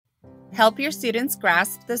Help your students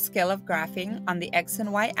grasp the skill of graphing on the X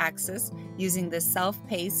and Y axis using this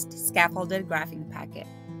self-paced scaffolded graphing packet.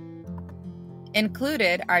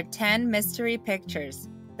 Included are 10 mystery pictures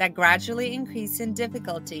that gradually increase in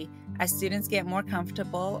difficulty as students get more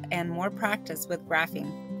comfortable and more practice with graphing.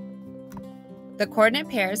 The coordinate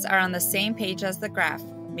pairs are on the same page as the graph,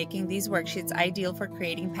 making these worksheets ideal for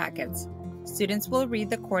creating packets. Students will read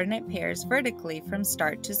the coordinate pairs vertically from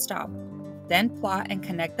start to stop, then plot and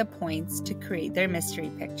connect the points to create their mystery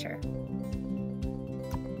picture.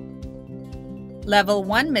 Level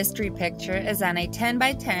 1 mystery picture is on a 10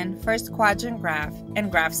 by 10 first quadrant graph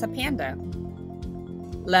and graphs a panda.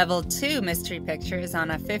 Level 2 mystery picture is on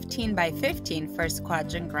a 15 by 15 first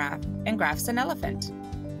quadrant graph and graphs an elephant.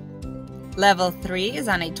 Level 3 is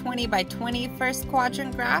on a 20 by 20 first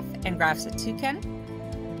quadrant graph and graphs a toucan.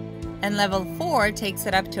 And Level 4 takes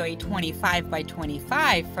it up to a 25 by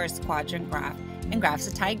 25 first quadrant graph and graphs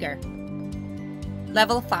a tiger.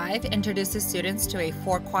 Level 5 introduces students to a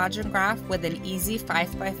 4 quadrant graph with an easy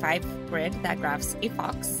 5 by 5 grid that graphs a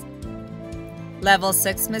fox. Level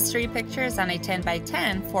 6 mystery picture is on a 10 by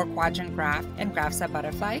 10 4 quadrant graph and graphs a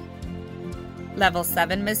butterfly. Level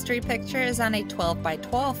 7 mystery picture is on a 12 by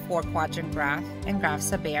 12 4 quadrant graph and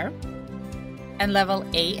graphs a bear. And Level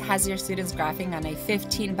 8 has your students graphing on a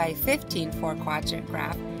 15 by 15 4 quadrant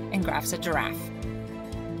graph and graphs a giraffe.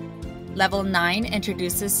 Level 9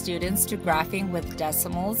 introduces students to graphing with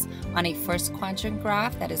decimals on a first quadrant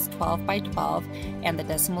graph that is 12 by 12 and the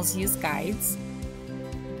decimals use guides.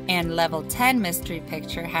 And Level 10 mystery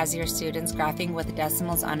picture has your students graphing with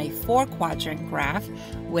decimals on a 4 quadrant graph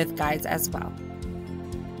with guides as well.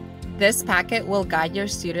 This packet will guide your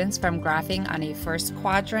students from graphing on a first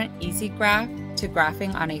quadrant easy graph to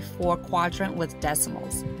graphing on a 4 quadrant with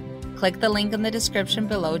decimals. Click the link in the description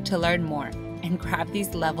below to learn more and grab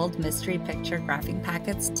these leveled mystery picture graphing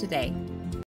packets today.